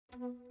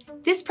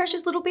This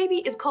precious little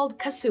baby is called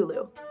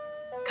Kasulu.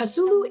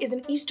 Kasulu is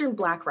an eastern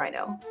black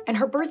rhino, and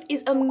her birth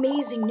is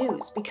amazing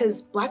news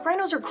because black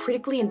rhinos are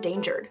critically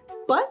endangered.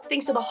 But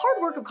thanks to the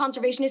hard work of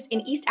conservationists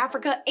in East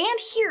Africa and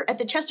here at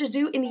the Chester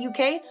Zoo in the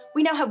UK,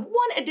 we now have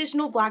one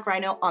additional black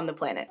rhino on the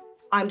planet.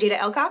 I'm Jaida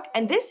Elcock,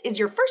 and this is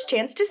your first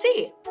chance to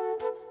see.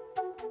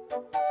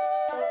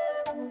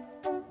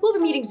 We'll be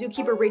meeting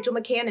zookeeper Rachel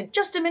McCann in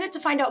just a minute to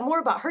find out more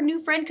about her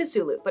new friend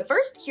Kasulu, but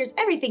first, here's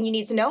everything you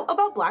need to know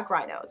about black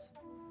rhinos.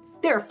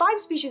 There are 5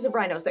 species of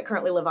rhinos that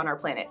currently live on our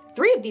planet.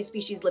 3 of these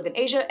species live in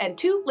Asia and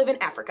 2 live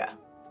in Africa.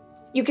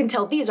 You can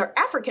tell these are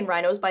African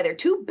rhinos by their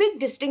 2 big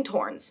distinct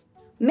horns.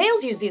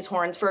 Males use these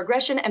horns for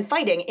aggression and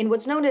fighting in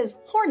what's known as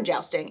horn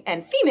jousting,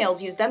 and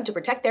females use them to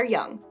protect their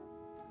young.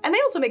 And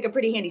they also make a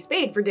pretty handy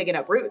spade for digging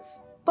up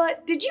roots.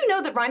 But did you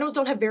know that rhinos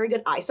don't have very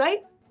good eyesight?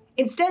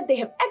 Instead, they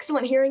have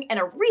excellent hearing and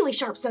a really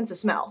sharp sense of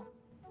smell.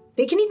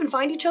 They can even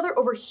find each other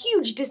over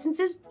huge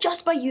distances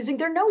just by using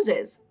their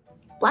noses.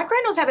 Black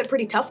rhinos have it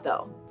pretty tough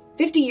though.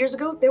 50 years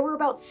ago, there were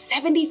about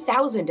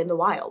 70,000 in the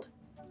wild.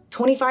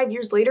 25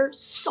 years later,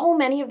 so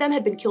many of them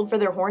had been killed for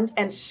their horns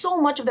and so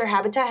much of their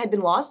habitat had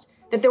been lost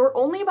that there were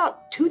only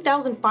about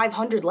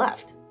 2,500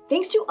 left.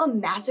 Thanks to a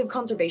massive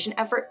conservation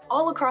effort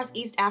all across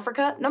East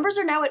Africa, numbers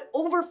are now at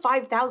over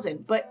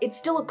 5,000, but it's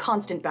still a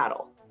constant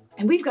battle.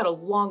 And we've got a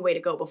long way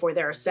to go before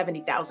there are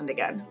 70,000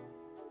 again.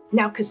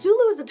 Now,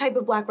 Kasulu is a type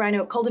of black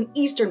rhino called an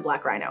eastern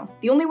black rhino.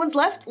 The only ones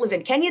left live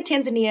in Kenya,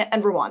 Tanzania,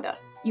 and Rwanda.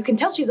 You can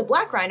tell she's a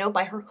black rhino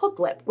by her hook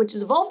lip, which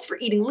is evolved for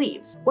eating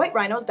leaves. White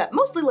rhinos that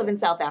mostly live in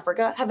South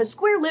Africa have a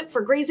square lip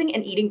for grazing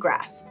and eating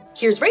grass.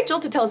 Here's Rachel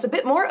to tell us a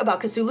bit more about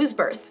Kasulu's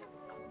birth.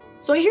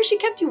 So I hear she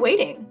kept you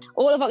waiting.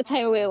 All of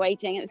October we were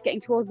waiting. It was getting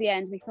towards the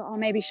end. We thought, oh,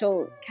 maybe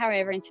she'll carry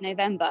over into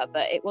November,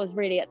 but it was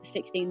really at the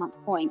 16-month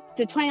point.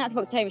 So 29th of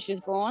October she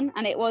was born,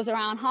 and it was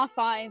around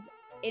 5:30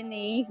 in the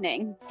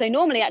evening. So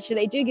normally actually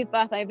they do give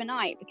birth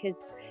overnight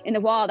because in the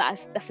wild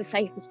that's the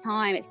safest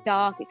time. It's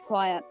dark, it's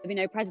quiet, there'll be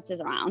no predators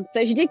around.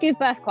 So she did give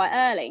birth quite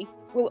early.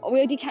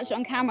 We did catch it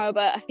on camera,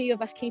 but a few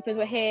of us keepers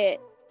were here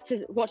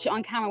to watch it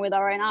on camera with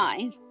our own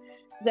eyes.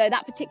 So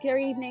that particular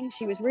evening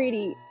she was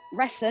really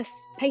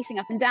restless, pacing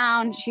up and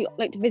down. She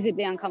looked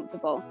visibly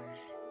uncomfortable.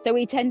 So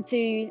we tend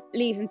to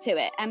leave them to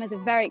it. Emma's a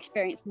very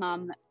experienced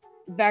mum,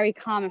 very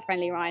calm and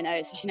friendly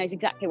rhino, so she knows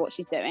exactly what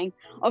she's doing.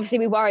 Obviously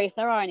we worry if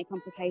there are any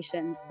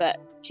complications,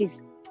 but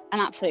she's an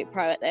absolute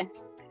pro at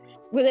this.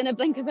 Within a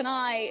blink of an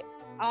eye,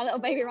 our little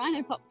baby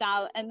rhino popped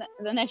out, and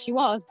then there she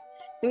was.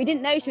 So we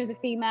didn't know she was a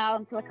female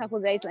until a couple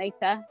of days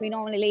later. We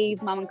normally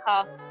leave mum and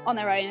calf on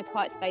their own in a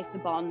quiet space to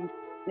bond.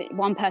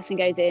 One person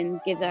goes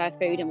in, gives her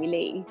food, and we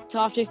leave. So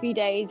after a few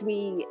days,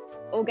 we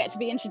all get to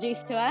be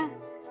introduced to her.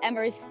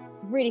 Emma is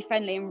really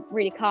friendly and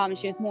really calm, and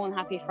she was more than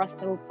happy for us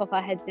to all pop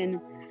our heads in,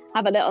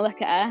 have a little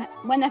look at her.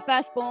 When they're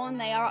first born,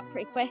 they are up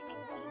pretty quick,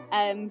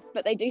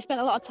 but they do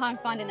spend a lot of time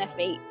finding their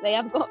feet. They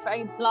have got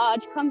very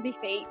large, clumsy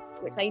feet,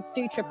 which they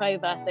do trip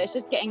over. So it's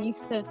just getting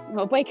used to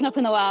waking up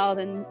in the wild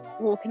and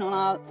walking on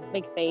our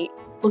big feet.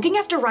 Looking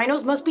after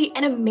rhinos must be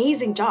an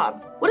amazing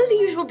job. What does a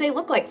usual day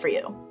look like for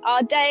you?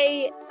 Our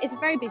day is a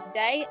very busy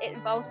day. It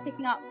involves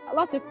picking up a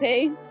lot of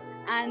poo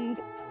and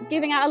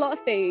giving out a lot of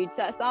food.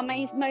 So that's our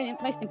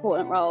most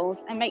important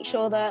roles, and make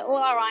sure that all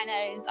our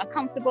rhinos are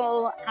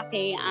comfortable,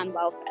 happy, and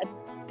well fed.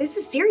 This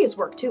is serious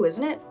work too,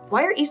 isn't it?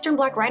 Why are eastern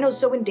black rhinos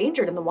so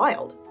endangered in the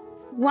wild?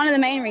 One of the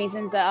main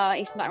reasons that our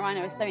eastern black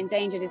rhino is so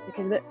endangered is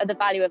because of the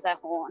value of their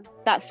horn.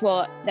 That's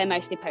what they're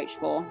mostly poached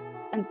for.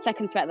 And the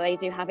second threat that they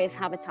do have is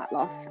habitat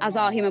loss. As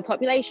our human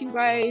population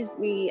grows,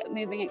 we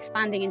are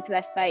expanding into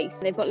their space.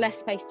 They've got less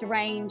space to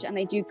range, and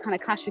they do kind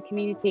of clash with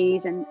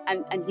communities and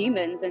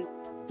humans, and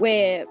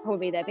we're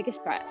probably their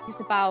biggest threat.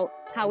 Just about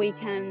how we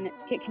can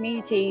get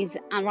communities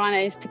and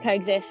rhinos to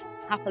coexist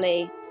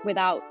happily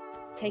without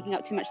taking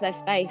up too much of their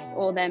space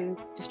or them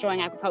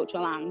destroying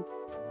agricultural lands.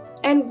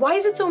 And why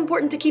is it so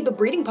important to keep a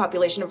breeding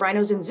population of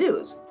rhinos in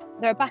zoos?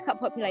 They're a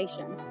backup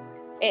population.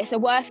 It's a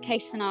worst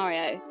case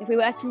scenario. If we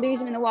were to lose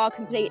them in the wild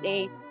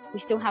completely, we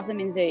still have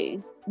them in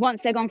zoos.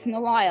 Once they're gone from the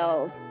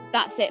wild,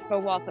 that's it for a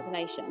wild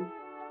population.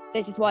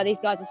 This is why these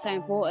guys are so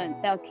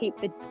important. They'll keep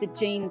the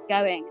genes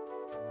going.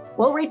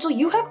 Well, Rachel,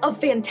 you have a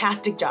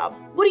fantastic job.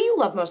 What do you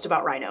love most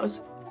about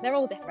rhinos? They're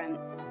all different.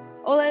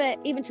 Although they're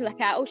even to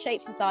look at, all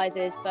shapes and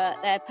sizes,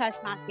 but their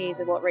personalities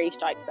are what really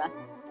strikes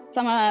us.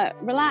 Some are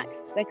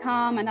relaxed, they're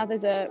calm, and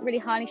others are really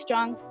highly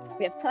strung.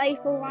 We have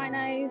playful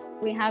rhinos,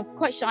 we have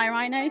quite shy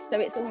rhinos, so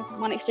it's almost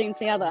one extreme to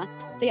the other.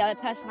 So yeah, their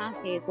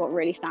personality is what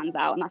really stands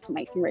out, and that's what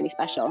makes them really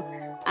special.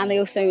 And they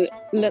also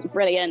look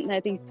brilliant.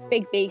 They're these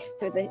big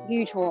beasts with a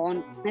huge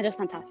horn. They're just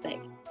fantastic.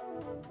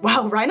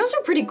 Wow, rhinos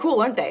are pretty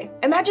cool, aren't they?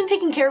 Imagine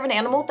taking care of an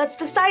animal that's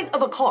the size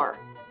of a car.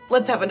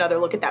 Let's have another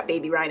look at that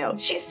baby rhino.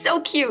 She's so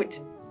cute.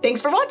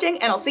 Thanks for watching,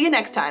 and I'll see you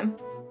next time.